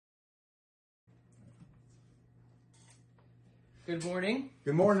Good morning.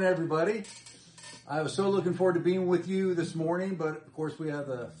 Good morning, everybody. I was so looking forward to being with you this morning, but of course we have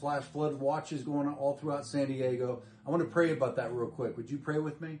the flash flood watches going on all throughout San Diego. I want to pray about that real quick. Would you pray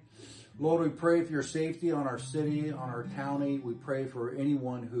with me? Lord, we pray for your safety on our city, on our county. We pray for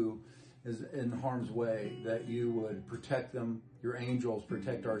anyone who is in harm's way, that you would protect them. Your angels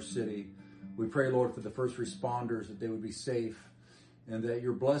protect our city. We pray, Lord, for the first responders, that they would be safe, and that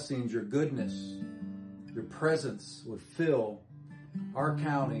your blessings, your goodness, your presence would fill our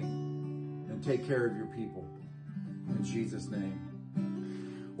county and take care of your people. In Jesus'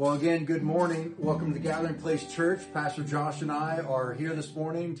 name. Well, again, good morning. Welcome to Gathering Place Church. Pastor Josh and I are here this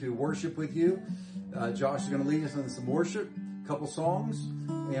morning to worship with you. Josh is going to lead us in some worship, a couple songs,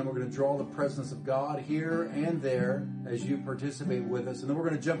 and we're going to draw the presence of God here and there as you participate with us. And then we're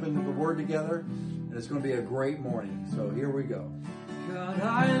going to jump into the Word together, and it's going to be a great morning. So here we go. God,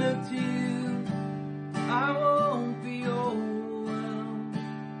 I look to you. I won't be overwhelmed.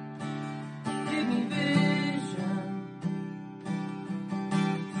 Give me vision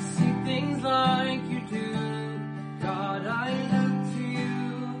to see things like you do. God, I look to you.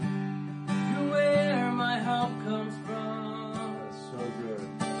 You're where my help comes from. That's so good.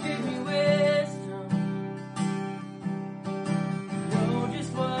 Give me wisdom. Know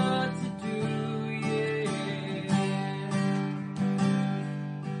just what to do, yeah.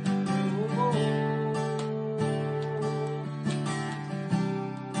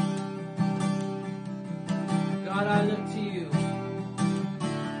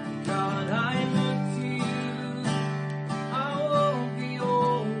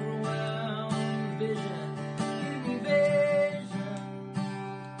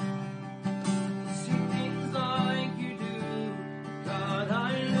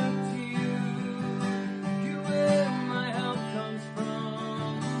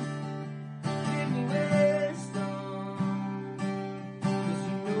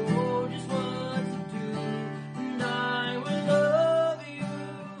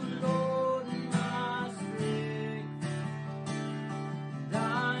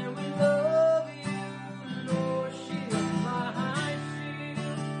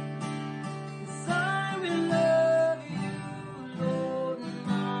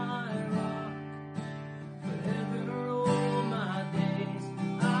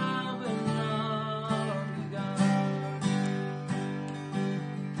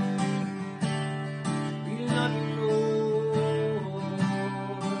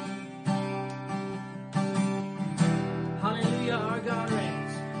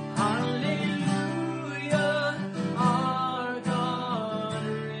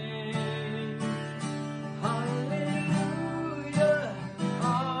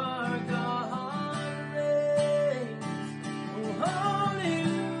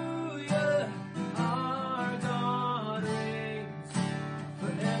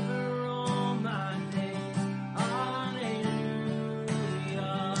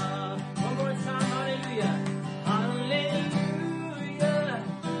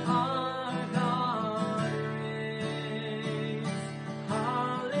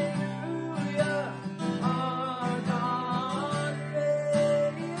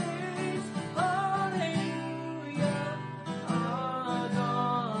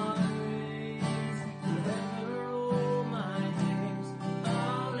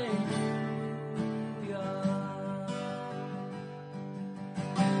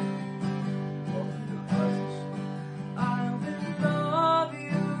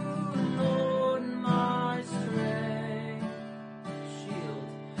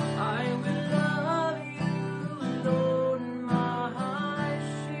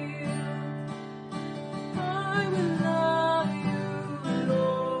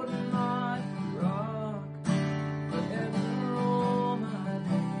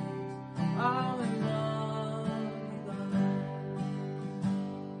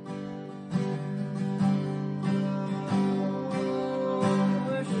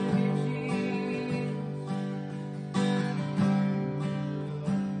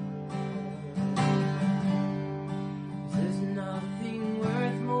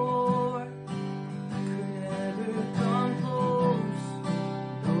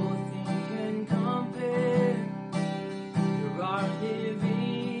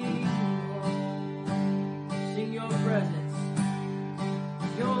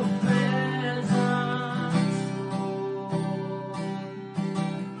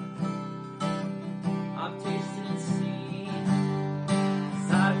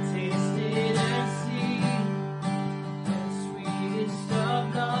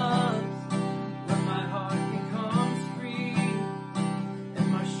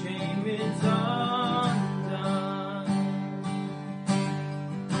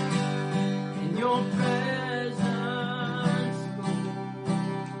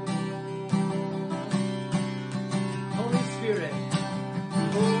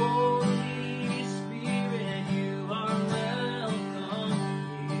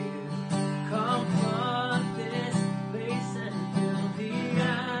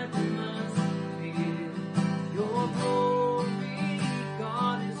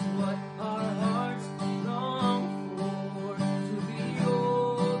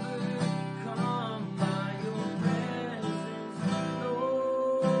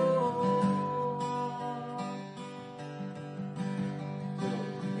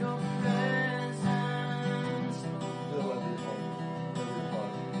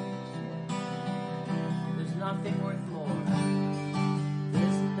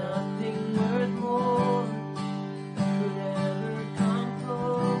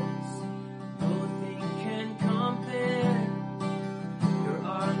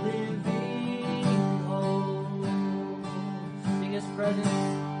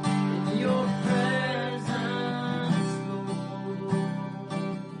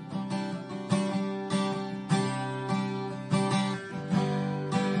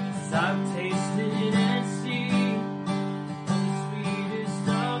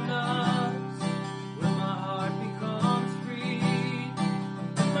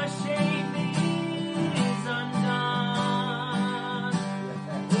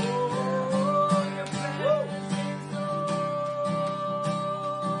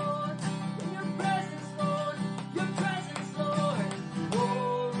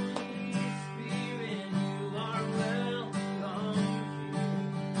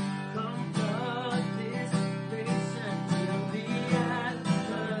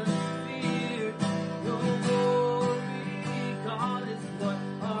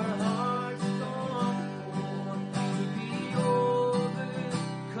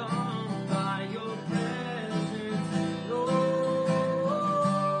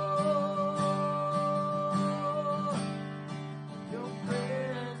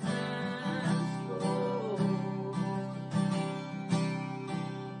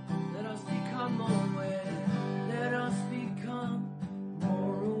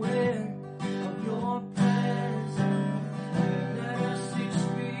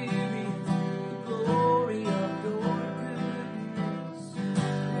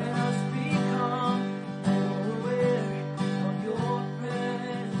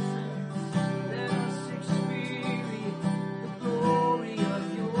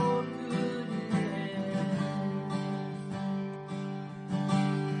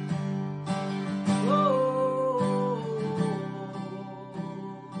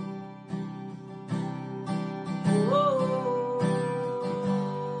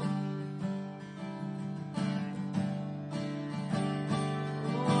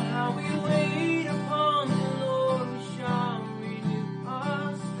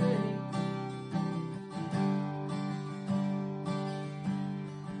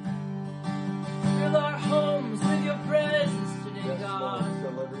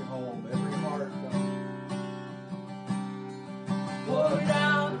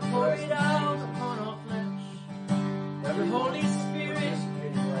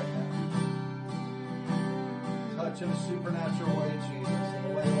 touch in a supernatural way, Jesus, in the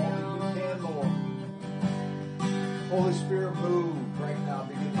way only you can, Lord. Holy Spirit, move right now.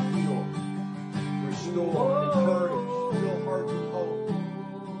 Begin to heal, restore, encourage, fill hearts with hope.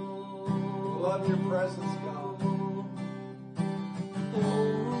 Love your presence, God.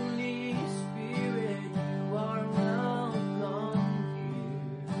 Holy Spirit, you are welcome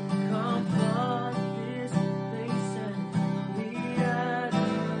here. Come flood this place and the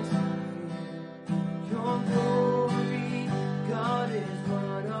atmosphere. Your glory, God, is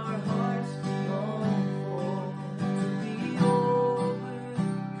what our hearts long for. To be overcome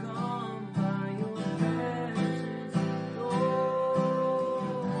by your presence, Lord.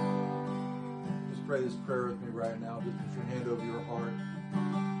 Just pray this prayer with me right now. Just put your hand over your heart.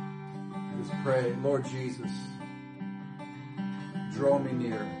 Just pray, Lord Jesus, draw me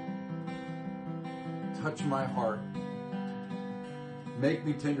near. Touch my heart. Make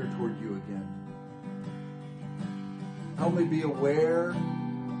me tender toward you again. Help me be aware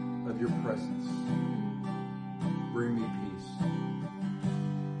of your presence. Bring me peace.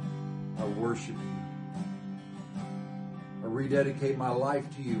 I worship you. I rededicate my life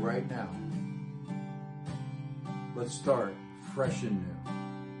to you right now. Let's start fresh and new.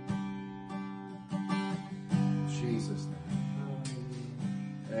 In Jesus' name.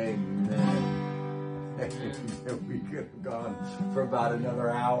 Amen. We could have gone for about another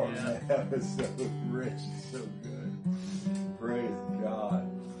hour. Yeah. Man. That was so rich, so good. Praise God.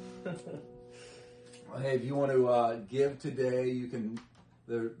 Well, hey, if you want to give today, you can.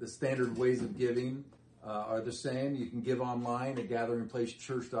 The standard ways of giving are the same. You can give online at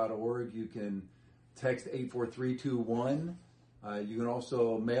gatheringplacechurch.org. You can text 84321. You can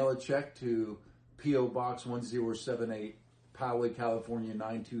also mail a check to P.O. Box 1078, Poway, California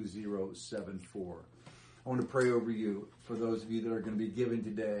 92074. I want to pray over you for those of you that are going to be giving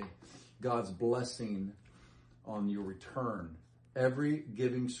today. God's blessing on your return. Every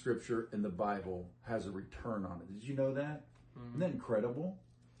giving scripture in the Bible has a return on it. Did you know that? Mm-hmm. Isn't that incredible?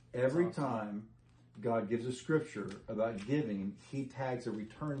 Every time God gives a scripture about giving, he tags a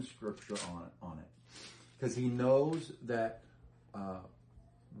return scripture on it. Because he knows that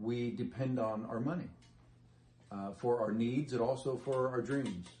we depend on our money for our needs and also for our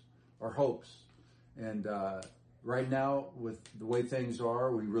dreams, our hopes. And right now, with the way things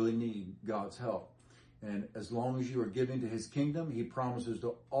are, we really need God's help. And as long as you are giving to his kingdom, he promises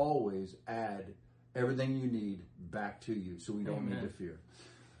to always add everything you need back to you, so we don't need to fear.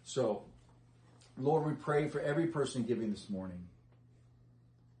 So, Lord, we pray for every person giving this morning,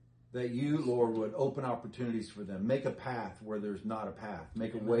 that you, Lord, would open opportunities for them. Make a path where there's not a path.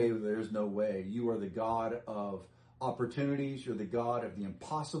 Make a way where there's no way. You are the God of opportunities. You're the God of the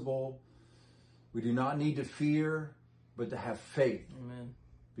impossible. We do not need to fear, but to have faith. Amen.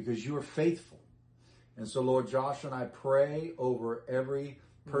 Because you are faithful. And so, Lord, Josh and I pray over every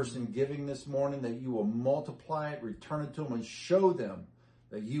person giving this morning that you will multiply it, return it to them, and show them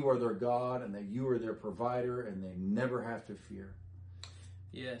that you are their God and that you are their provider and they never have to fear.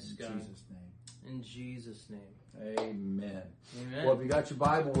 Yes, God. In Jesus' name. In Jesus' name. Amen. Amen. Well, if you got your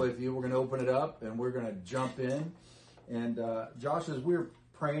Bible with you, we're going to open it up and we're going to jump in. And Josh, as we were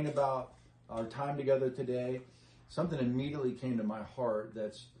praying about our time together today, something immediately came to my heart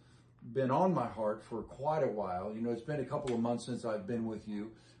that's been on my heart for quite a while. You know, it's been a couple of months since I've been with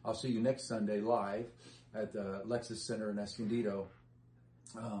you. I'll see you next Sunday live at the Lexus Center in Escondido.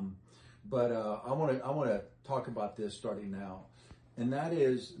 But I want to talk about this starting now. And that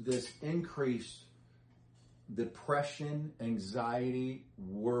is this increased depression, anxiety,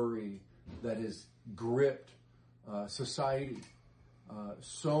 worry that has gripped society.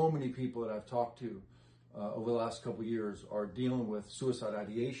 So many people that I've talked to over the last couple of years are dealing with suicide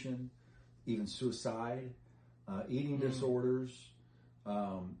ideation, even suicide, eating disorders.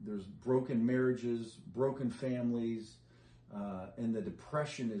 There's broken marriages, broken families, and the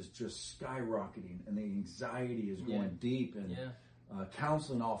depression is just skyrocketing, and the anxiety is going deep, and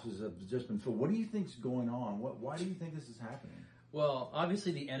counseling offices have just been filled. What do you think's going on? Why do you think this is happening? Well,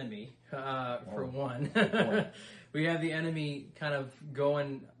 obviously the enemy, for one. We have the enemy kind of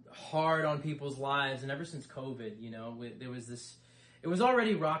going hard on people's lives, and ever since COVID, you know, there was this. It was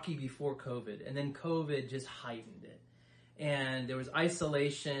already rocky before COVID, and then COVID just heightened it. And there was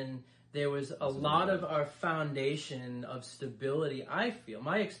isolation. There was a lot of our foundation of stability. I feel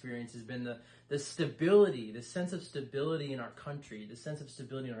my experience has been the stability, the sense of stability in our country, the sense of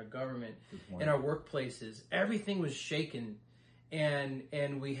stability in our government, in our workplaces. Everything was shaken,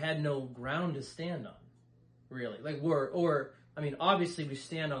 and we had no ground to stand on, really. Obviously we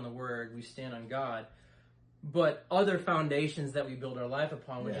stand on the Word, we stand on God, but other foundations that we build our life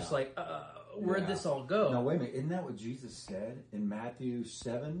upon, we're Yeah. just like, where'd this all go? No, wait a minute. Isn't that what Jesus said in Matthew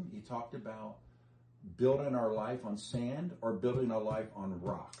 7? He talked about building our life on sand or building our life on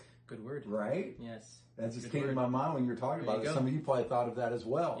rock. Good word. Right? Yes. That just came to my mind when you were talking about it. Some of you probably thought of that as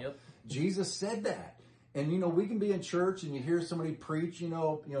well. Yep. Jesus said that. And, we can be in church and you hear somebody preach,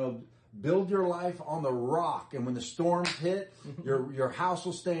 build your life on the rock. And when the storms hit, your house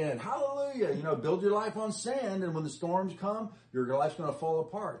will stand. Hallelujah. Build your life on sand. And when the storms come, your life's going to fall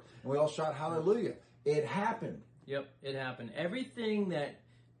apart. And we all shout hallelujah. It happened. Yep, it happened. Everything that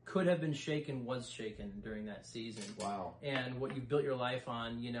could have been shaken was shaken during that season. Wow. And what you built your life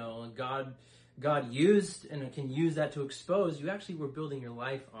on, God used and can use that to expose. You actually were building your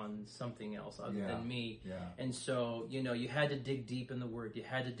life on something else other than me. Yeah. And so, you had to dig deep in the Word. You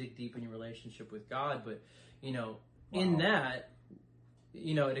had to dig deep in your relationship with God. But, in that,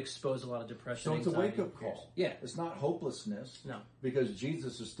 it exposed a lot of depression. So it's a anxiety, wake-up call. Yeah. It's not hopelessness. No. Because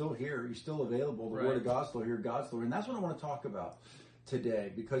Jesus is still here. He's still available. The Word of God's still here. God's still here. And that's what I want to talk about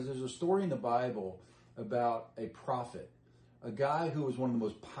today. Because there's a story in the Bible about a prophet. A guy who was one of the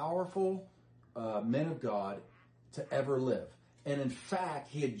most powerful men of God to ever live. And in fact,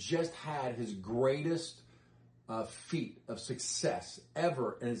 he had just had his greatest feat of success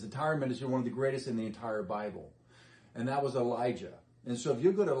ever in his entire ministry, one of the greatest in the entire Bible. And that was Elijah. And so if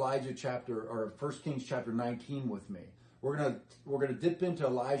you go to Elijah chapter, or 1 Kings chapter 19 with me, we're gonna dip into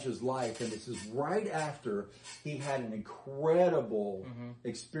Elijah's life, and this is right after he had an incredible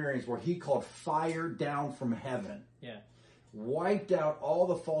experience where he called fire down from heaven. Yeah. Wiped out all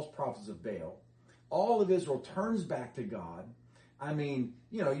the false prophets of Baal. All of Israel turns back to God. I mean,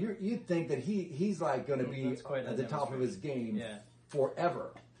 you'd think that he's like going to be at the top of his game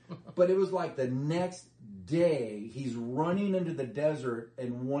forever. But it was like the next day he's running into the desert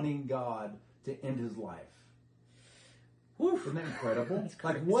and wanting God to end his life. Woof. Isn't that incredible?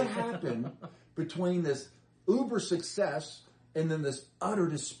 Like, what happened between this uber success and then this utter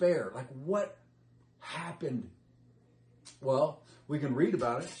despair? Like, what happened? Well, we can read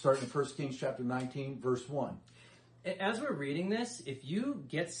about it starting in 1 Kings chapter 19, verse 1. As we're reading this, if you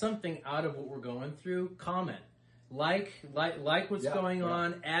get something out of what we're going through, comment. Like what's going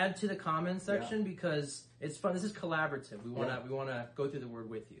on. Add to the comment section because it's fun. This is collaborative. We wanna go through the Word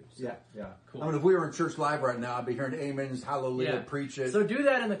with you. So, Cool. I mean, if we were in church live right now, I'd be hearing amens, hallelujah, preach it. So do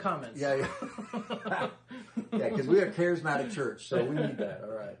that in the comments. Yeah, because we are a charismatic church, so we need that.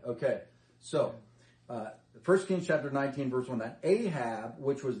 All right, okay. So, 1 Kings chapter 19, verse 1. That Ahab,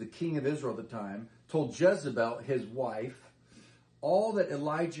 which was the king of Israel at the time, told Jezebel, his wife, all that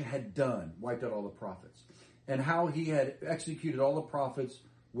Elijah had done, wiped out all the prophets, and how he had executed all the prophets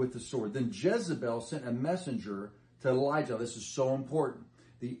with the sword. Then Jezebel sent a messenger to Elijah. This is so important.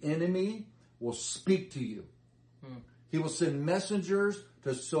 The enemy will speak to you. He will send messengers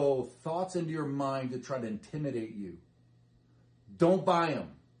to sow thoughts into your mind to try to intimidate you. Don't buy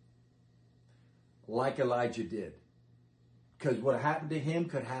them like Elijah did. Because what happened to him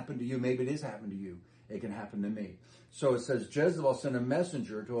could happen to you. Maybe it is happening to you. It can happen to me. So it says, Jezebel sent a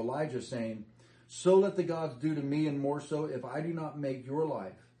messenger to Elijah saying, so let the gods do to me, and more so, if I do not make your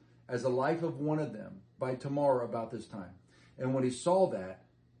life as the life of one of them by tomorrow about this time. And when he saw that,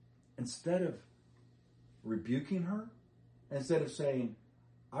 instead of rebuking her, instead of saying,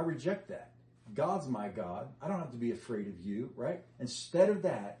 I reject that. God's my God. I don't have to be afraid of you, right? Instead of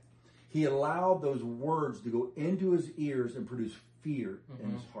that, he allowed those words to go into his ears and produce fear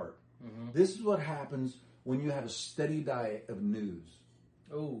in his heart. This is what happens when you have a steady diet of news.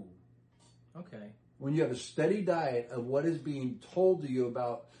 Oh, okay. When you have a steady diet of what is being told to you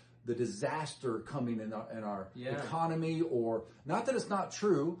about the disaster coming in our economy, or not that it's not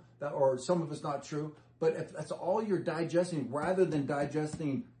true, or some of it's not true, but if that's all you're digesting, rather than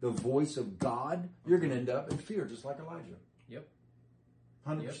digesting the voice of God, you're going to end up in fear, just like Elijah. Yep.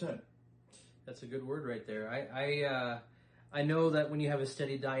 100%. Yep. That's a good word right there. I know that when you have a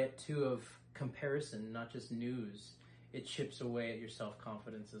steady diet too of comparison, not just news, it chips away at your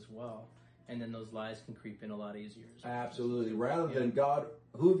self-confidence as well. And then those lies can creep in a lot easier. Absolutely. Rather than God,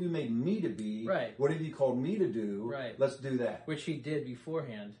 who have you made me to be? Right. What have you called me to do? Right. Let's do that. Which he did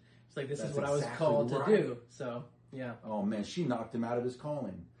beforehand. It's like, this That's is what I was exactly called right. to do. So, yeah. Oh man, she knocked him out of his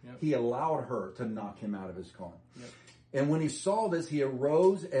calling. Yep. He allowed her to knock him out of his calling. Yep. And when he saw this, he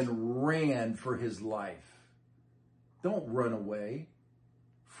arose and ran for his life. Don't run away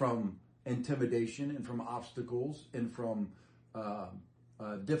from intimidation and from obstacles and from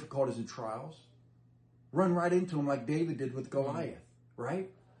difficulties and trials. Run right into him like David did with Goliath, right?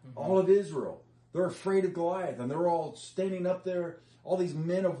 All of Israel They're afraid of Goliath, and they're all standing up there. All these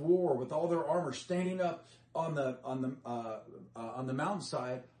men of war with all their armor standing up on the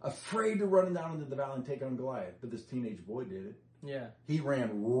mountainside, afraid to run down into the valley and take on Goliath. But this teenage boy did it. Yeah. He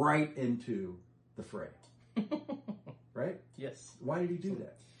ran right into the fray. Right? Yes. Why did he do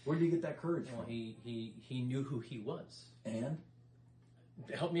that? Where did he get that courage Well, from? he knew who he was. And?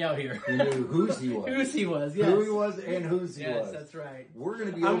 Help me out here. He knew whose he was. Whose he was, yes. Who he was and whose he was. Yes, that's right. We're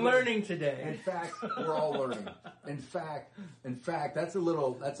going to be. I'm learning today. In fact, we're all learning. In fact, that's a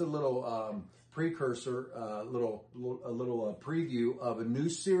little precursor, a little preview of a new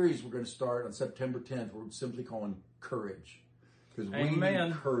series we're going to start on September 10th. We're simply calling Courage. Because we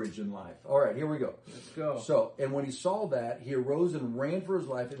need courage in life. All right, here we go. Let's go. So, and when he saw that, he arose and ran for his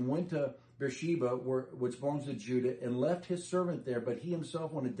life and went to Beersheba, which belongs to Judah, and left his servant there. But he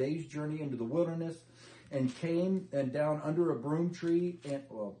himself went a day's journey into the wilderness and came and down under a broom tree. And,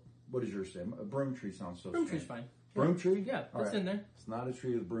 well, what does yours say? A broom tree sounds so Broom strange. tree's fine. Broom tree? Yeah, that's in there. It's not a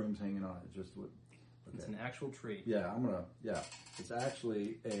tree with brooms hanging on it. It's just what. Okay. It's an actual tree. Yeah, it's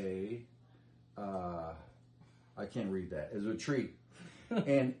actually a. I can't read that. It's a tree,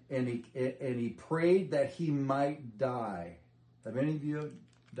 and he prayed that he might die. Have any of you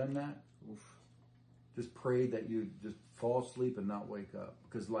done that? Oof. Just prayed that you just fall asleep and not wake up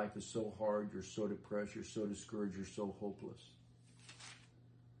because life is so hard. You're so depressed. You're so discouraged. You're so hopeless.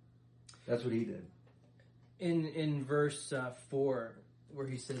 That's what he did. In verse 4, where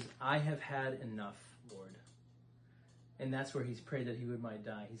he says, "I have had enough, Lord." And that's where he's prayed that he might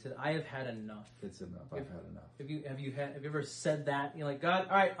die. He said, "I have had enough." It's enough. I've had enough. Have you ever said that? You're like, "God,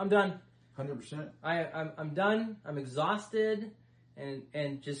 all right, I'm done. 100%. I'm done. I'm exhausted,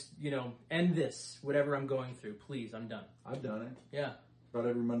 and just end this. Whatever I'm going through, please, I'm done." I've done it. Yeah. About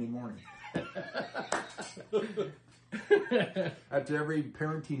every Monday morning. After every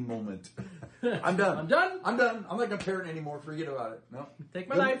parenting moment. I'm done. I'm done. I'm done. I'm not going to parent anymore. Forget about it. No. Take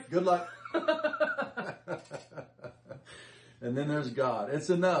my life. Good luck. And then there's God.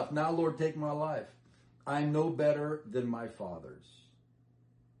 It's enough. Now, Lord, take my life. I'm no better than my fathers.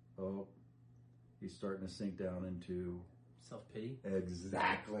 Oh, he's starting to sink down into self-pity.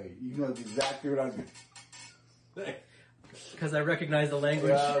 Exactly. You know exactly what I was going to say. Because I recognize the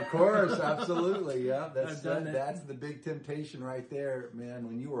language. Yeah, of course, absolutely. Yeah, that's the big temptation right there, man.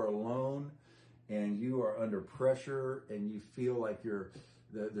 When you are alone and you are under pressure and you feel like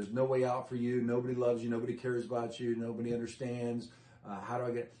there's no way out for you, nobody loves you, nobody cares about you, nobody understands. How do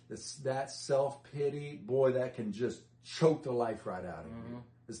I get this? That self-pity, boy, that can just choke the life right out of you.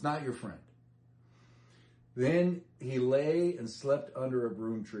 It's not your friend. Then he lay and slept under a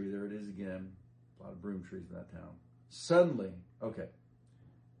broom tree. There it is again. A lot of broom trees in that town. Suddenly, okay,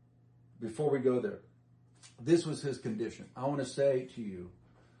 before we go there, this was his condition. I want to say to you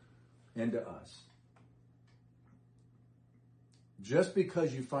and to us, just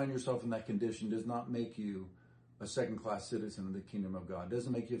because you find yourself in that condition does not make you a second-class citizen of the kingdom of God. It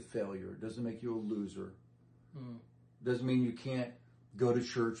doesn't make you a failure. It doesn't make you a loser. It doesn't mean you can't go to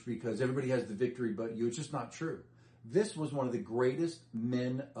church because everybody has the victory but you. It's just not true. This was one of the greatest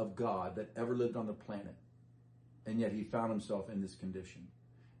men of God that ever lived on the planet. And yet he found himself in this condition.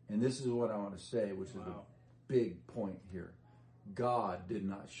 And this is what I want to say, which is a big point here. God did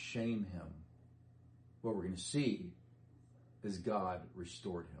not shame him. What we're going to see is God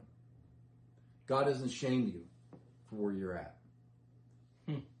restored him. God doesn't shame you for where you're at.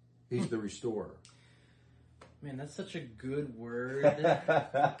 He's the restorer. Man, that's such a good word.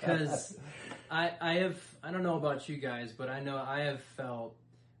 Because I don't know about you guys, but I know I have felt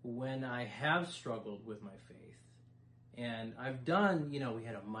when I have struggled with my faith. And I've done, we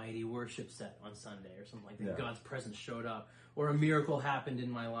had a mighty worship set on Sunday or something like that. Yeah. God's presence showed up or a miracle happened in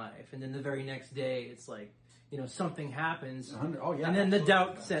my life. And then the very next day, it's like, something happens. Oh, yeah, and then the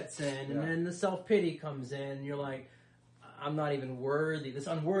doubt sets in and then the self-pity comes in. And you're like, I'm not even worthy. This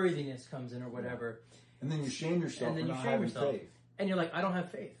unworthiness comes in or whatever. And then you shame yourself. And then you shame yourself. Faith. And you're like, I don't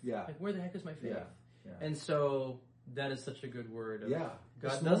have faith. Yeah. Like, where the heck is my faith? Yeah. And so that is such a good word.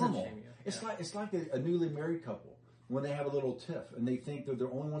 God doesn't shame you. It's like a newly married couple. When they have a little tiff and they think they're the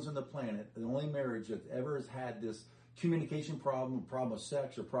only ones on the planet, the only marriage that ever has had this communication problem with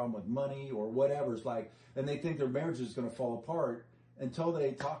sex or problem with money or whatever, it's like, and they think their marriage is going to fall apart until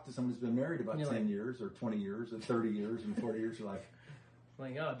they talk to someone who's been married about 10 years or 20 years or 30 years and 40 years. You're like,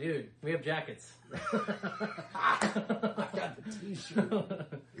 oh, dude, we have jackets. I got the t-shirt.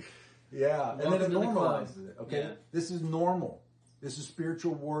 Yeah. And then it normalizes it. Okay. Yeah. This is normal. This is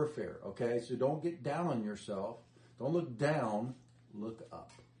spiritual warfare. Okay. So don't get down on yourself. Don't look down, look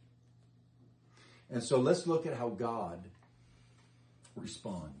up. And so let's look at how God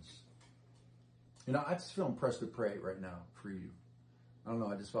responds. You know, I just feel impressed to pray right now for you. I don't know.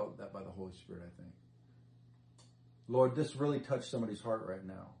 I just felt that by the Holy Spirit, I think. Lord, this really touched somebody's heart right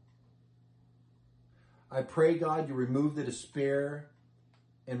now. I pray, God, you remove the despair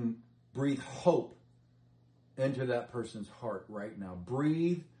and breathe hope into that person's heart right now.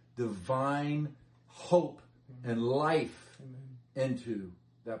 Breathe divine hope and life into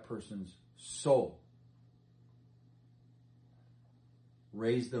that person's soul.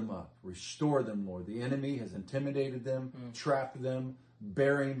 Raise them up. Restore them, Lord. The enemy has intimidated them, trapped them,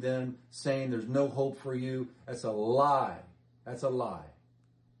 burying them, saying there's no hope for you. That's a lie. That's a lie.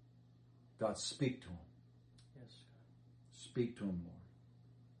 God, speak to him. Yes, God. Speak to him, Lord.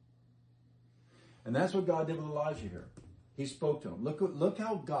 And that's what God did with Elijah here. He spoke to him. Look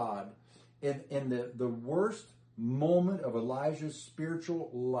how God, in the worst moment of Elijah's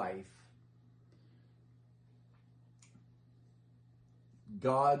spiritual life,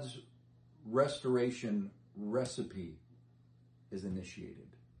 God's restoration recipe is initiated.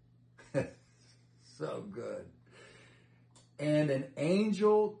 So good. And an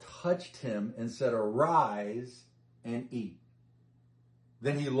angel touched him and said, "Arise and eat."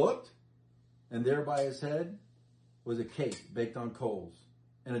 Then he looked, and there by his head was a cake baked on coals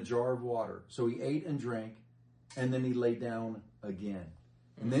and a jar of water. So he ate and drank, and then he lay down again.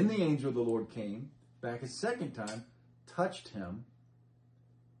 And then the angel of the Lord came back a second time, touched him,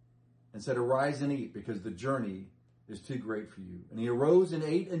 and said, "Arise and eat, because the journey is too great for you." And he arose and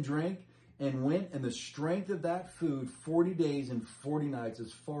ate and drank and went in the strength of that food 40 days and 40 nights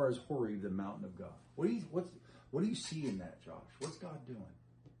as far as Horeb, the mountain of God. What do you see in that, Josh? What's God doing?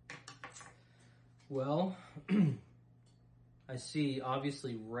 Well, I see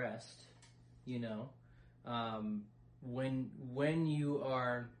obviously rest, you know. When you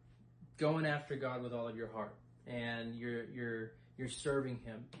are going after God with all of your heart and you're serving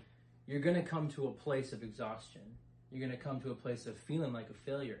him, you're going to come to a place of exhaustion. You're going to come to a place of feeling like a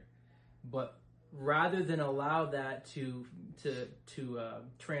failure. But rather than allow that to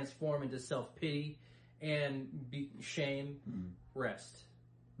transform into self-pity and shame, rest.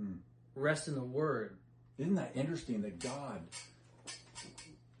 Rest in the Word. Isn't that interesting that God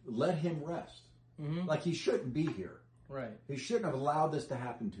let him rest? Like he shouldn't be here. Right. He shouldn't have allowed this to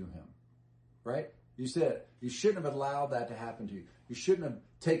happen to him. Right? You said you shouldn't have allowed that to happen to you. You shouldn't have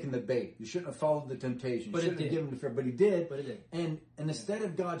taken the bait. You shouldn't have followed the temptation. You shouldn't have given the fear. But he did. But it did. And instead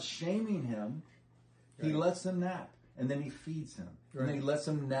of God shaming him, he lets him nap. And then he feeds him. And then he lets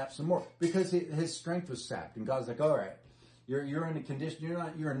him nap some more. Because his strength was sapped. And God's like, all right, you're in a condition,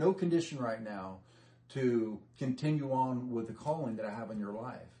 you're in no condition right now to continue on with the calling that I have in your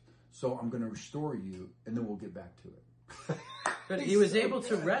life. So I'm going to restore you, and then we'll get back to it. But he was able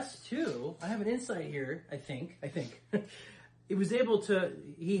to rest too. I have an insight here, I think.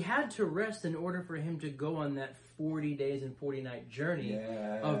 He had to rest in order for him to go on that 40 days and 40 night journey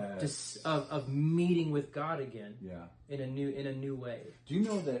of meeting with God again. Yeah. In a new way. Do you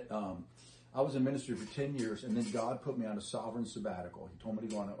know that I was in ministry for 10 years, and then God put me on a sovereign sabbatical. He told me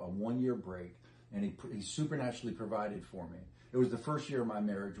to go on a 1-year break, and he supernaturally provided for me. It was the first year of my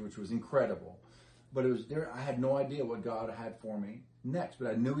marriage, which was incredible. But it was there. I had no idea what God had for me next, but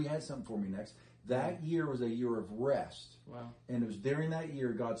I knew he had something for me next. That year was a year of rest. Wow. And it was during that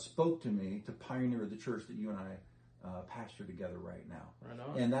year God spoke to me to pioneer the church that you and I pastor together right now. Right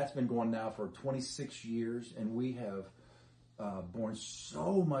on. And that's been going now for 26 years, and we have borne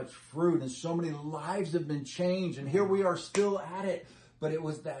so much fruit, and so many lives have been changed, and here we are still at it. But it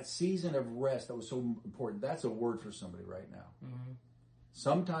was that season of rest that was so important. That's a word for somebody right now. Mm-hmm.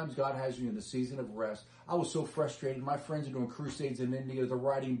 Sometimes God has you in the season of rest. I was so frustrated. My friends are doing crusades in India. They're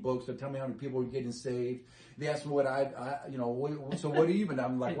writing books. They're telling me how many people are getting saved. They asked me what so what do you even?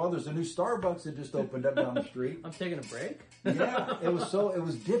 I'm like, well, there's a new Starbucks that just opened up down the street. I'm taking a break. Yeah, it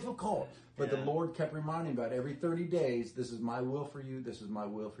was difficult. But the Lord kept reminding me about every 30 days, this is my will for you, this is my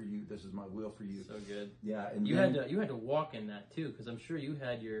will for you, this is my will for you. So good. Yeah, and you had to walk in that too, because I'm sure you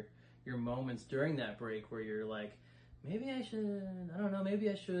had your moments during that break where you're like, maybe I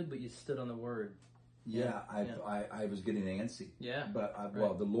should, but you stood on the Word. Yeah, I was getting antsy. Yeah. But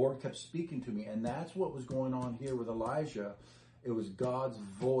the Lord kept speaking to me, and that's what was going on here with Elijah. It was God's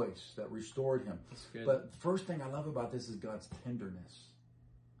voice that restored him. That's good. But first thing I love about this is God's tenderness.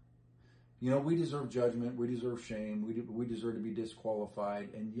 You know, we deserve judgment, we deserve shame, we deserve to be disqualified,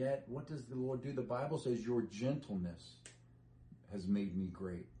 and yet, what does the Lord do? The Bible says, your gentleness has made me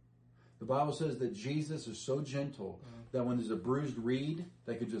great. The Bible says that Jesus is so gentle that when there's a bruised reed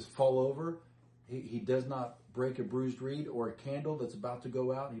that could just fall over, he does not break a bruised reed, or a candle that's about to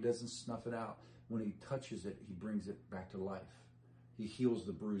go out, he doesn't snuff it out. When he touches it, he brings it back to life. He heals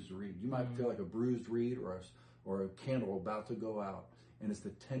the bruised reed. You might feel like a bruised reed or a candle about to go out. And it's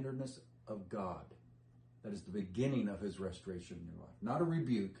the tenderness of God that is the beginning of his restoration in your life. Not a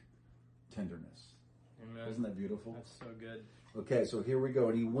rebuke, tenderness. Amen. Isn't that beautiful? That's so good. Okay, so here we go.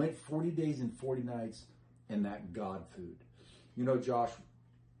 And he went 40 days and 40 nights in that God food. You know, Josh,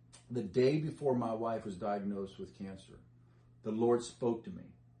 the day before my wife was diagnosed with cancer, the Lord spoke to me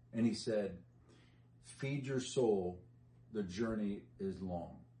and he said, feed your soul. The journey is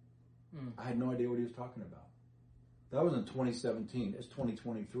long. I had no idea what he was talking about. That was in 2017. It's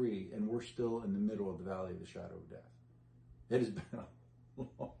 2023, and we're still in the middle of the valley of the shadow of death. It has been a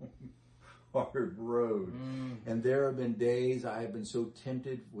long, hard road. And there have been days I have been so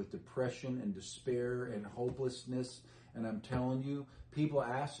tempted with depression and despair and hopelessness. And I'm telling you, people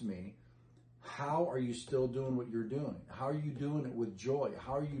ask me, how are you still doing what you're doing? How are you doing it with joy?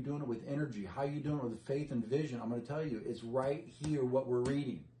 How are you doing it with energy? How are you doing it with faith and vision? I'm going to tell you, it's right here what we're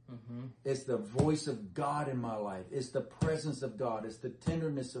reading. It's the voice of God in my life. It's the presence of God. It's the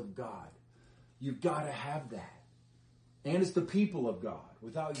tenderness of God. You've got to have that. And it's the people of God.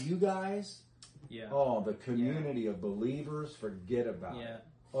 Without you guys, the community of believers, forget about it.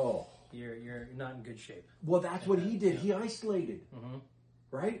 Oh. You're not in good shape. Well, that's what he did. He isolated.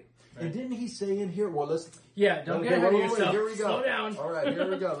 Right? And didn't he say in here, well, let's... don't get ahead of yourself. Here we go. Slow down. All right, here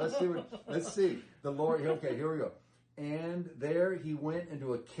we go. Let's see. The Lord, okay, here we go. And there he went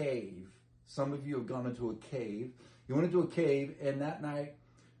into a cave. Some of you have gone into a cave. He went into a cave, and that night,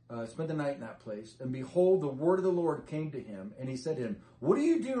 spent the night in that place. And behold, the word of the Lord came to him, and he said to him, what are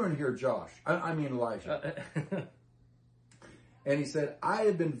you doing here, Josh? I mean Elijah. And he said, I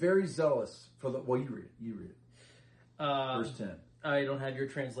have been very zealous for the... Well, you read it. Verse 10. I don't have your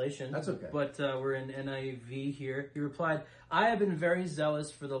translation. That's okay. But we're in NIV here. He replied, I have been very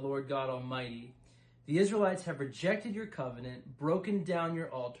zealous for the Lord God Almighty. The Israelites have rejected your covenant, broken down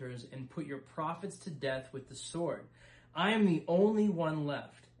your altars, and put your prophets to death with the sword. I am the only one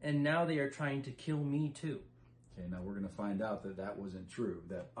left, and now they are trying to kill me too. Okay, now we're going to find out that wasn't true,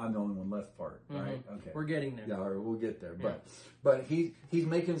 that I'm the only one left part, right? Okay. We're getting there. Yeah, all right, we'll get there. But he's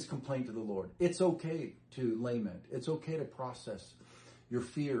making his complaint to the Lord. It's okay to lament. It's okay to process your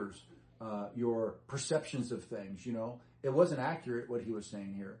fears, your perceptions of things, you know. It wasn't accurate what he was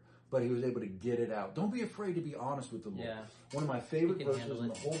saying here, but he was able to get it out. Don't be afraid to be honest with the Lord. Yeah. One of my favorite verses in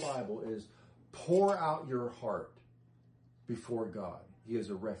the whole Bible is, pour out your heart before God. He is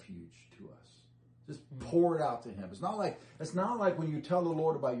a refuge to us. Just pour it out to him. It's not like when you tell the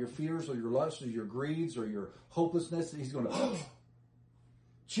Lord about your fears or your lusts or your greeds or your hopelessness, he's going to, oh,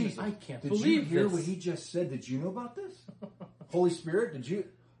 Jesus, I can't did believe you hear this. what he just said? Did you know about this? Holy Spirit, did you?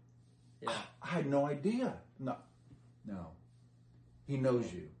 Yeah. I had no idea. No. He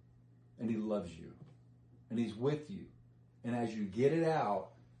knows you, and he loves you, and he's with you. And as you get it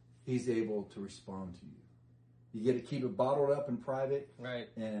out, he's able to respond to you. You get to keep it bottled up in private, right?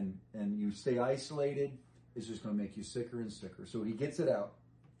 And you stay isolated. It's just going to make you sicker and sicker. So he gets it out,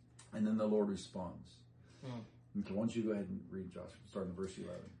 and then the Lord responds. Okay, why don't you go ahead and read, Josh, starting in verse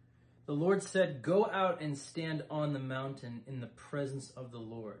 11. The Lord said, go out and stand on the mountain in the presence of the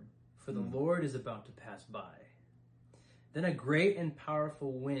Lord, for the Lord is about to pass by. Then a great and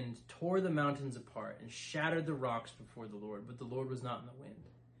powerful wind tore the mountains apart and shattered the rocks before the Lord, but the Lord was not in the wind.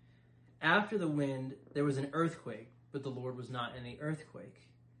 After the wind, there was an earthquake, but the Lord was not in the earthquake.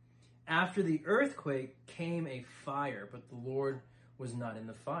 After the earthquake came a fire, but the Lord was not in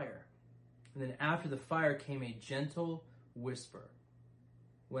the fire. And then after the fire came a gentle whisper.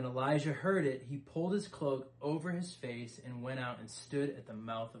 When Elijah heard it, he pulled his cloak over his face and went out and stood at the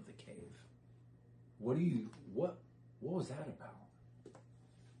mouth of the cave. What was that about?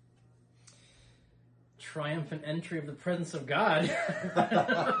 Triumphant entry of the presence of God.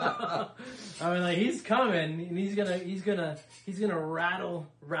 I mean, like, he's coming and he's gonna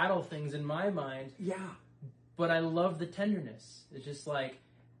rattle things in my mind. Yeah. But I love the tenderness. It's just like,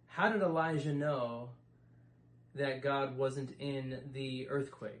 how did Elijah know that God wasn't in the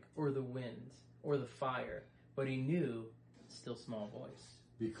earthquake or the wind or the fire? But he knew, still small voice.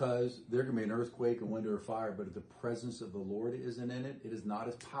 Because there can be an earthquake, a wind, or a fire, but if the presence of the Lord isn't in it, it is not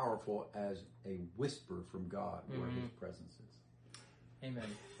as powerful as a whisper from God where his presence is. Amen.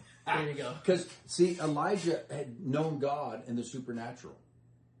 There you go. Because, see, Elijah had known God in the supernatural.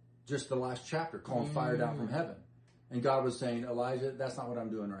 Just the last chapter, calling fire down from heaven. And God was saying, Elijah, that's not what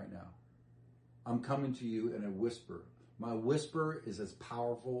I'm doing right now. I'm coming to you in a whisper. My whisper is as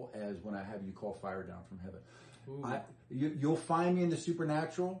powerful as when I have you call fire down from heaven. You'll find me in the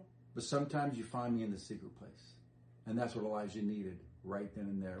supernatural, but sometimes you find me in the secret place. And that's what Elijah needed. right then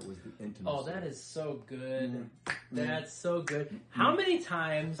and there was the intimacy. Oh, that is so good. That's so good. How many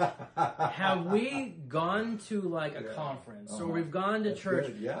times have we gone to like a conference or we've gone to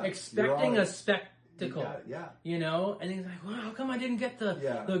church expecting a spectacle? You know, and he's like, well, how come I didn't get the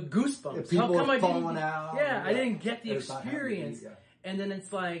goosebumps? How come I didn't? Out. I didn't get the experience. And then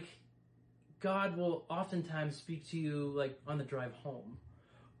it's like, God will oftentimes speak to you like on the drive home,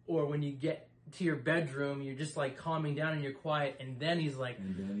 or when you get to your bedroom, you're just like calming down and you're quiet, and then he's like,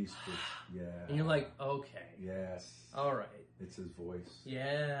 and then he speaks, and you're like, okay, yes, all right, it's his voice,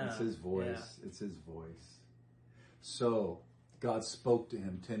 it's his voice, it's his voice. So God spoke to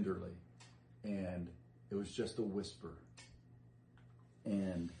him tenderly, and it was just a whisper.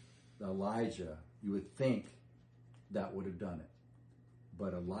 And Elijah, you would think that would have done it,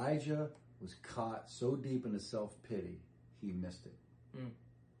 but Elijah was caught so deep into self-pity, he missed it.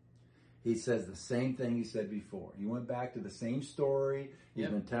 He says the same thing he said before. He went back to the same story. He's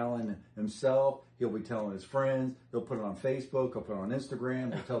been telling himself. He'll be telling his friends. He'll put it on Facebook. He'll put it on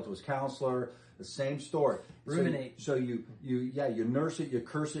Instagram. He'll tell it to his counselor. The same story. Ruminate. So you nurse it, you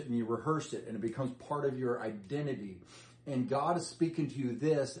curse it, and you rehearse it, and it becomes part of your identity. And God is speaking to you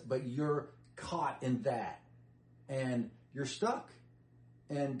this, but you're caught in that. And you're stuck.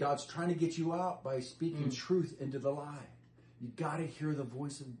 And God's trying to get you out by speaking truth into the lie. You got to hear the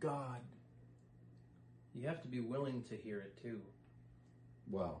voice of God. You have to be willing to hear it too.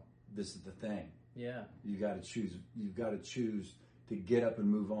 Well, this is the thing. Yeah. You got to choose. You've got to choose to get up and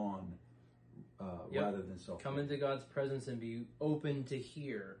move on, rather than self. Come into God's presence and be open to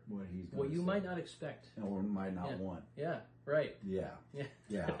hear what you might not expect or might not want. Yeah. Right. Yeah.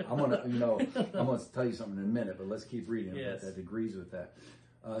 I'm gonna tell you something in a minute, but let's keep reading. Yes. That agrees with that.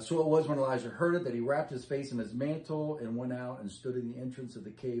 So it was when Elijah heard it that he wrapped his face in his mantle and went out and stood in the entrance of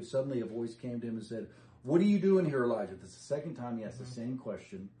the cave. Suddenly a voice came to him and said, "What are you doing here, Elijah?" That's the second time he asked the same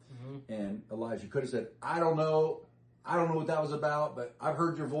question. And Elijah could have said, I don't know what that was about, but I've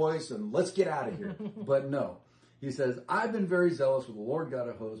heard your voice and let's get out of here. But no. He says, I've been very zealous with the Lord God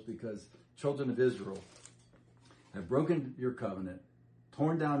of hosts because children of Israel have broken your covenant,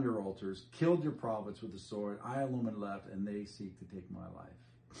 torn down your altars, killed your prophets with the sword. I alone am left, and they seek to take my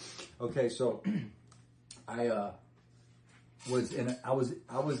life. Okay, so I was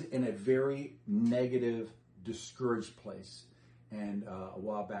in a very negative, discouraged place, and a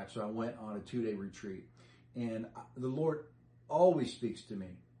while back. So I went on a 2-day retreat, and the Lord always speaks to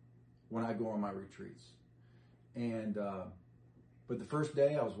me when I go on my retreats. And but the first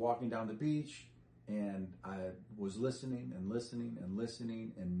day I was walking down the beach, and I was listening and listening and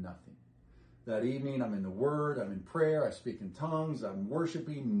listening, and nothing. That evening, I'm in the Word, I'm in prayer, I speak in tongues, I'm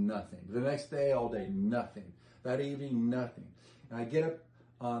worshiping, nothing. The next day, all day, nothing. That evening, nothing. And I get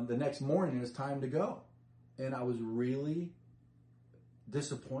up the next morning, and it's time to go. And I was really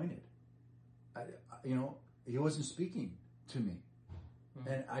disappointed. He wasn't speaking to me.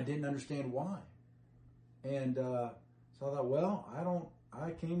 And I didn't understand why. And so I thought, well, I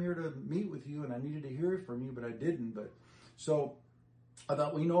came here to meet with you, and I needed to hear it from you, but I didn't. So I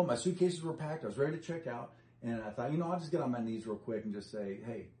thought, well, my suitcases were packed. I was ready to check out. And I thought, I'll just get on my knees real quick and just say,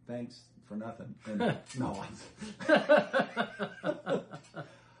 hey, thanks for nothing. And no.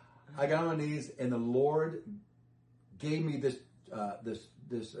 I got on my knees, and the Lord gave me this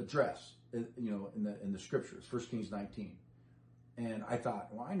address, in the scriptures, 1 Kings 19. And I thought,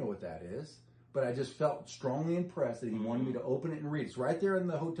 well, I know what that is. But I just felt strongly impressed that he wanted me to open it and read it. It's right there in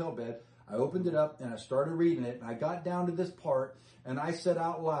the hotel bed. I opened it up and I started reading it. And I got down to this part and I said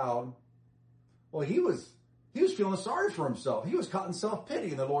out loud, well, he was feeling sorry for himself. He was caught in self-pity.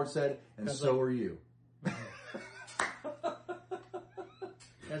 And the Lord said, and so are you.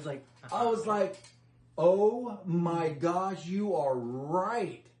 That's like, I was like, oh my gosh, you are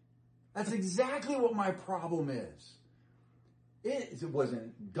right. That's exactly what my problem is. It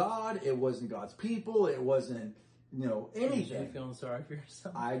wasn't God. It wasn't God's people. It wasn't, anything. You feeling sorry for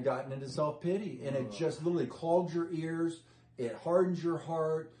yourself? I had gotten into self-pity, and it just literally clogs your ears. It hardens your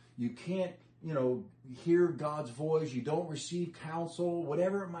heart. You can't, hear God's voice. You don't receive counsel,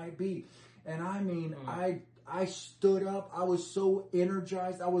 whatever it might be. And I mean, I stood up. I was so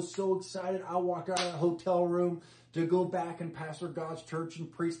energized. I was so excited. I walked out of the hotel room to go back and pastor God's church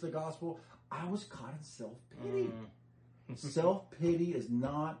and preach the gospel. I was caught in self-pity. Self-pity is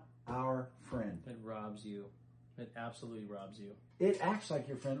not our friend. It robs you. It absolutely robs you. It acts like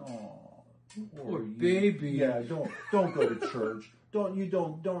your friend. Oh, poor baby. Yeah, don't go to church. don't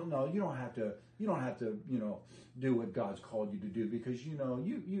know. You don't have to, do what God's called you to do because,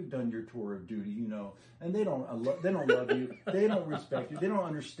 you've done your tour of duty, and they don't love you. They don't respect you. They don't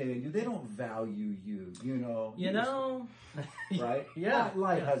understand you. They don't value you, right? Yeah.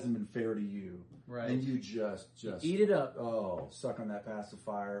 Life hasn't been fair to you. Right. And you just eat it up. Oh, suck on that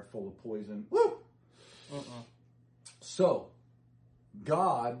pacifier full of poison. Woo! So,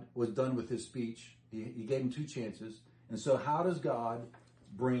 God was done with his speech. He gave him 2 chances. And so how does God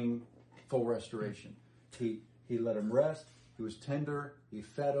bring full restoration? He let him rest. He was tender. He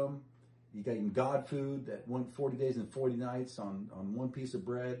fed him. He gave him God food that went 40 days and 40 nights on one piece of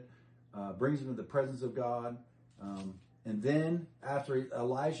bread. Brings him to the presence of God. And then after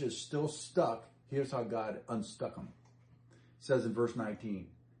Elijah is still stuck, here's how God unstuck him. It says in verse 19,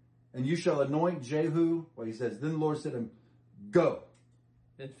 and you shall anoint Jehu. Well, he says, then the Lord said to him, go.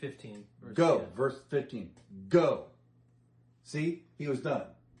 Then 15. Go. 10. Verse 15. Go. See? He was done.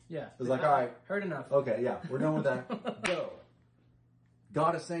 Yeah. It was like, all right. Heard enough. Okay, yeah. We're done with that. Go.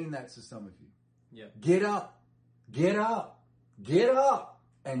 God is saying that to some of you. Yeah. Get up. Get up. Get up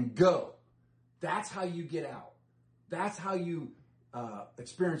and go. That's how you get out. That's how you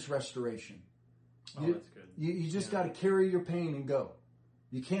experience restoration. Oh, that's good. You just got to carry your pain and go.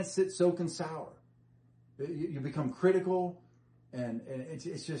 You can't sit soaking sour. You become critical, and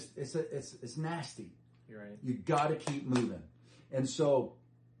it's just it's nasty. You're right. You got to keep moving. And so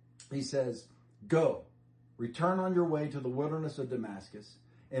he says, go, return on your way to the wilderness of Damascus,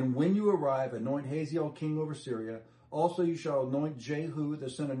 and when you arrive, anoint Hazael king over Syria. Also you shall anoint Jehu the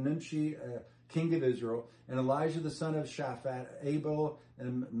son of Nimshi king of Israel, and Elijah the son of Shaphat, Abel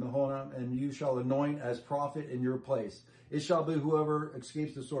and Meholam, and you shall anoint as prophet in your place. It shall be whoever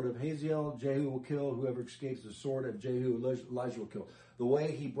escapes the sword of Hazael, Jehu will kill. Whoever escapes the sword of Jehu, Elijah will kill. The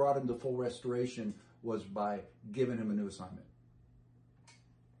way he brought him to full restoration was by giving him a new assignment.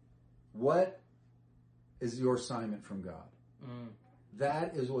 What is your assignment from God?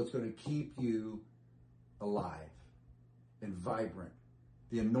 That is what's going to keep you alive and vibrant.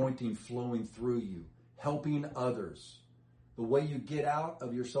 The anointing flowing through you, helping others. The way you get out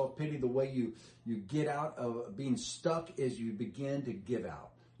of your self-pity, the way you get out of being stuck is you begin to give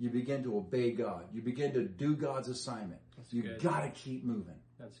out. You begin to obey God. You begin to do God's assignment. You've got to keep moving.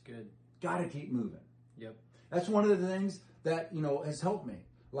 That's good. Got to keep moving. Yep. That's one of the things that, has helped me.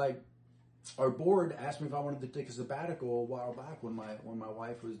 Like, our board asked me if I wanted to take a sabbatical a while back when my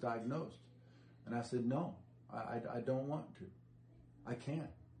wife was diagnosed. And I said, no, I don't want to. I can't.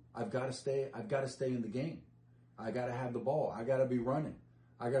 I've got to stay in the game. I got to have the ball. I got to be running.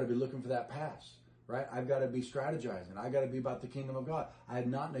 I got to be looking for that pass, right? I've got to be strategizing. I got to be about the kingdom of God. I have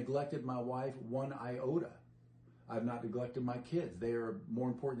not neglected my wife one iota. I've not neglected my kids. They are more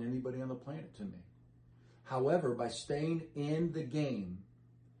important than anybody on the planet to me. However, by staying in the game,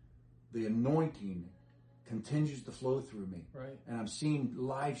 the anointing continues to flow through me. Right. And I'm seeing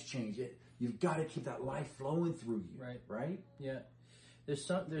lives change. You've got to keep that life flowing through you. Right. Right? Yeah. There's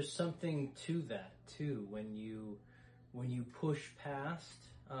something to that too when you push past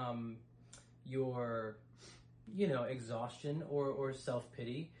your exhaustion or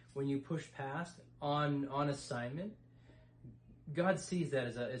self-pity, when you push past on assignment, God sees that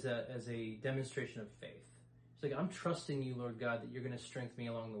as a demonstration of faith. It's like, I'm trusting you, Lord God, that you're going to strengthen me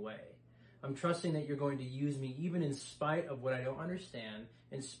along the way. I'm trusting that you're going to use me even in spite of what I don't understand,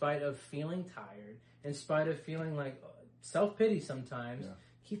 in spite of feeling tired, in spite of feeling like self-pity sometimes. Yeah.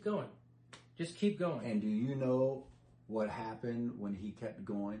 Keep going. Just keep going. And do you know what happened when he kept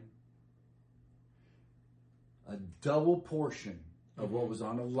going? A double portion of what was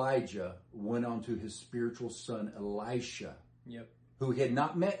on Elijah went on to his spiritual son Elisha. Yep. Who he had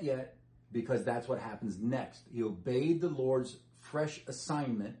not met yet, because that's what happens next. He obeyed the Lord's fresh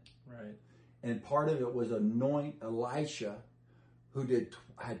assignment. Right. And part of it was anoint Elisha, who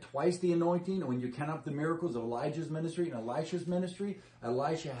had twice the anointing. And when you count up the miracles of Elijah's ministry and Elisha's ministry,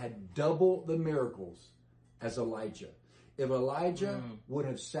 Elisha had double the miracles as Elijah. If Elijah would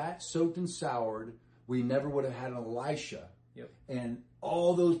have sat, soaked, and soured, we never would have had an Elisha. Yep. And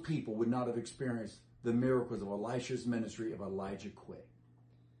all those people would not have experienced the miracles of Elisha's ministry if Elijah quit.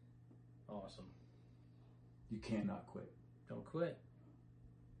 Awesome. You cannot quit. Don't quit.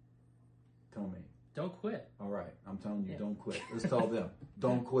 Tell me. Don't quit. All right. I'm telling you, don't quit. Let's tell them.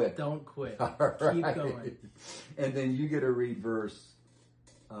 Don't quit. Don't quit. All right. Keep going. And then you get to read verse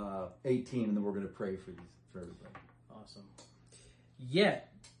 18, and then we're going to pray for everybody. Awesome.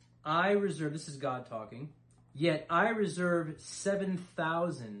 Yet I reserve, this is God talking, yet I reserve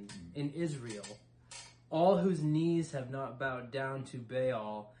 7,000 in Israel, all whose knees have not bowed down to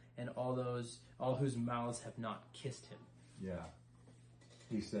Baal, and all whose mouths have not kissed him. Yeah.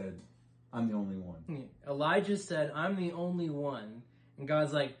 He said, I'm the only one. Elijah said, I'm the only one. And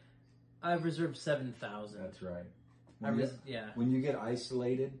God's like, I've reserved 7,000. That's right. Yeah. When you get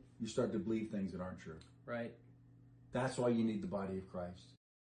isolated, you start to believe things that aren't true. Right. That's why you need the body of Christ.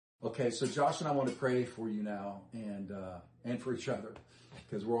 Okay, so Josh and I want to pray for you now and for each other,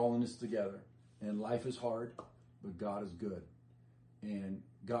 because we're all in this together. And life is hard, but God is good. And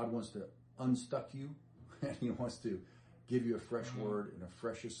God wants to unstuck you, and He wants to give you a fresh word and a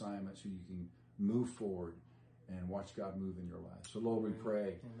fresh assignment so you can move forward and watch God move in your life. So Lord, we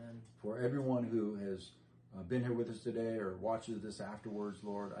pray for everyone who has been here with us today or watches this afterwards,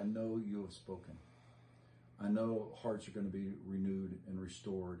 Lord. I know you have spoken. I know hearts are going to be renewed and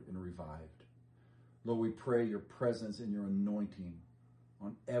restored and revived. Lord, we pray your presence and your anointing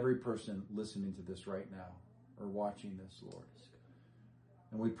on every person listening to this right now or watching this, Lord.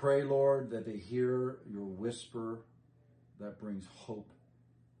 And we pray, Lord, that they hear your whisper that brings hope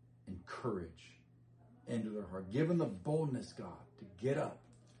and courage into their heart. Give them the boldness, God, to get up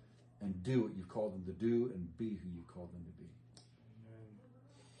and do what you've called them to do and be who you've called them to be.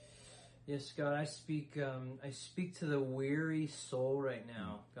 Yes, God, I speak to the weary soul right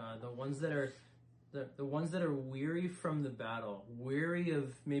now, God, the ones that are weary from the battle, weary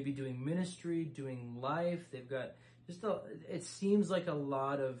of maybe doing ministry, doing life. They've got it seems like a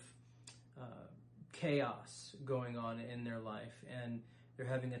lot of chaos going on in their life, and they're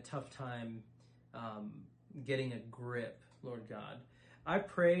having a tough time getting a grip, Lord God. I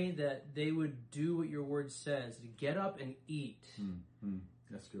pray that they would do what your word says, to get up and eat.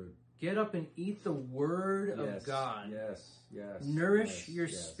 That's good. Get up and eat the word of God. Yes. Nourish your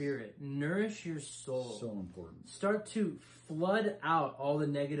spirit. Nourish your soul. So important. Start to flood out all the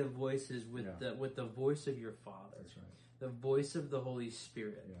negative voices with the voice of your Father. That's right. The voice of the Holy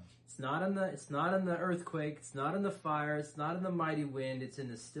Spirit. Yeah. It's not in the earthquake. It's not in the fire. It's not in the mighty wind. It's in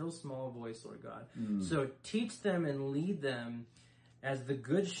the still small voice, Lord God. So teach them and lead them as the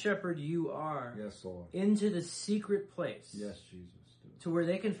good shepherd you are. Yes, Lord. Into the secret place. Yes, Jesus. To where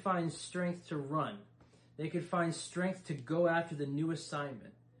they can find strength to run. They can find strength to go after the new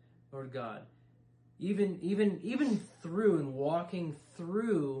assignment, Lord God. Even through and walking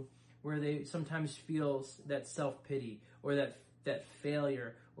through where they sometimes feel that self-pity or that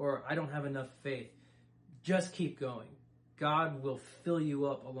failure or I don't have enough faith. Just keep going. God will fill you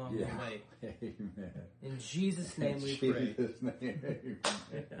up along the way. Amen. In Jesus' name we pray. Name.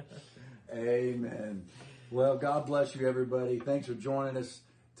 Amen. Well, God bless you, everybody. Thanks for joining us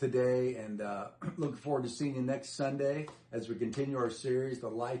today, and looking forward to seeing you next Sunday as we continue our series, The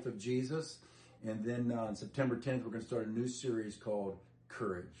Life of Jesus. And then on September 10th, we're going to start a new series called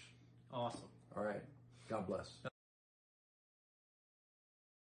Courage. Awesome. All right. God bless.